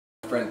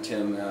friend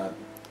Tim,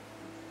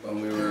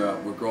 when we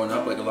were growing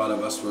up, like a lot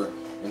of us were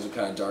in some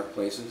kind of dark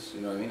places,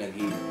 you know what I mean? And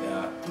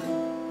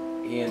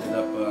he ended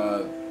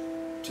up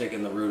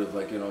taking the route of,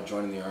 like, you know,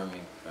 joining the army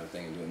kind of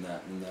thing and doing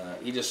that. And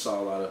he just saw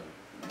a lot of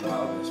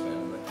wildness, man.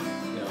 And, like,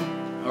 you know,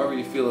 however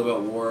you feel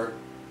about war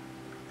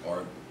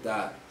or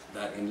that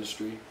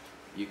industry,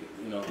 you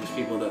know, these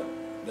people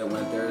that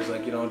went there, is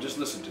like, you know, just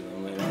listen to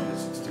them. You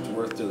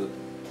know,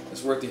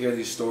 it's worth to hear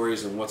these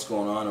stories of what's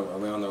going on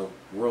around the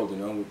world. You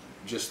know,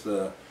 just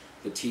the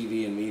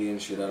TV and media and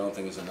shit, I don't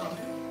think is enough.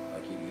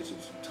 Like, it's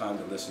time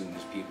to listen to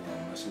these people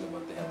and listen to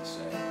what they have to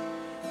say.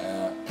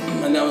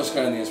 And that was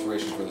kind of the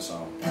inspiration for the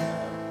song. For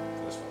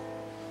this one.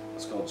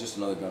 It's called Just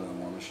Another Gun in the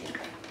War Machine.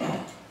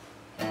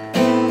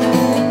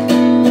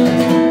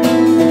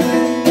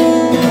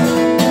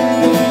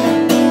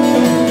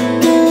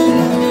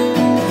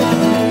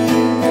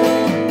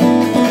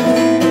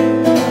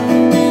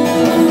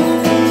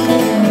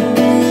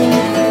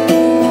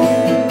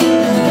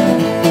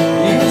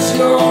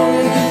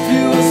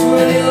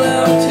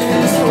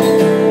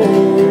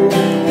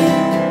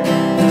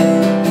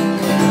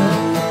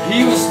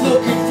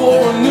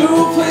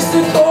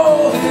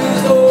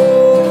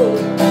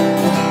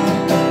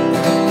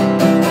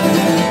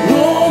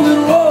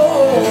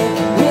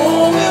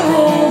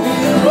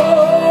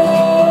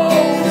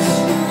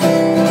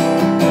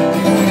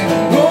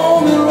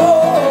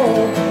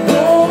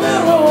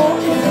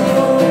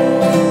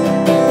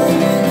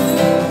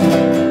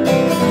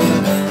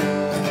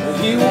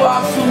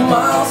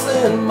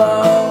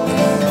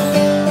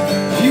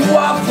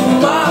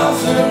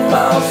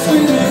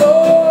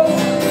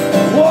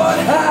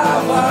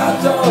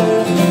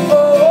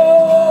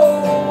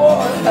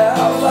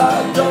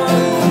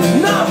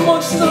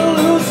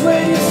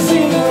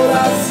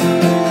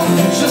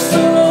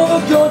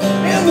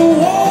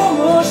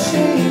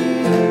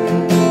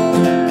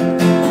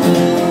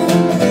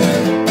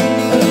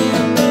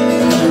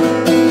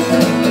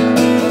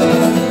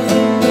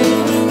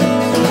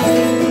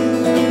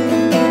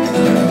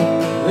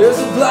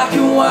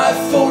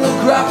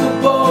 Photograph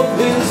above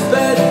his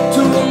bed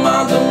to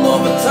remind him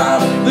of a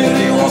time that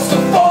he wants to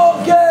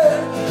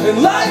forget.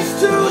 And life's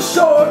too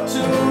short to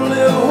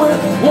live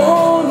with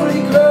one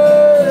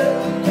regret.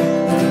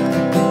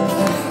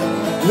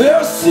 There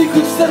are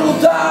secrets that'll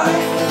die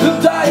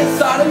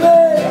inside of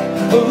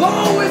me.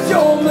 Along with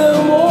your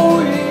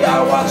memory, I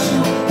watch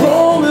you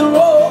roam and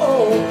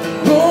roll,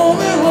 roam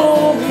and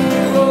roam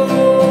and roll.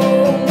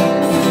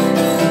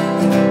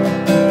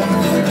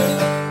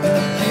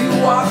 You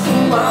walk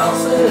for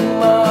miles and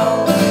miles.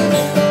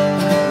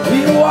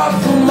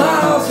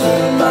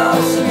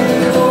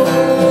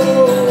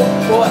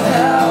 What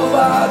have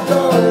I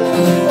done?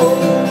 Oh,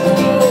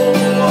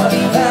 what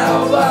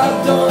have I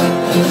done?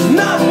 There's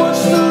not much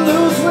to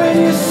lose when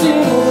you see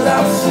what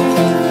I've seen.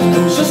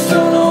 Just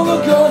another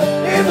gun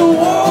in the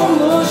war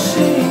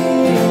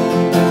machine.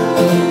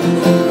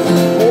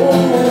 War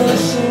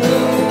machine.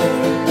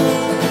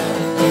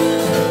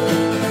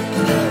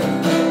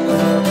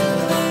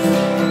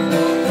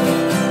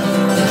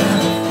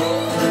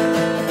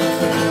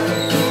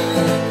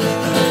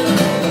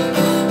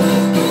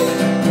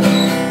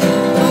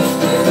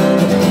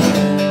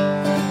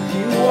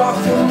 You walk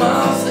for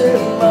miles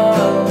and miles.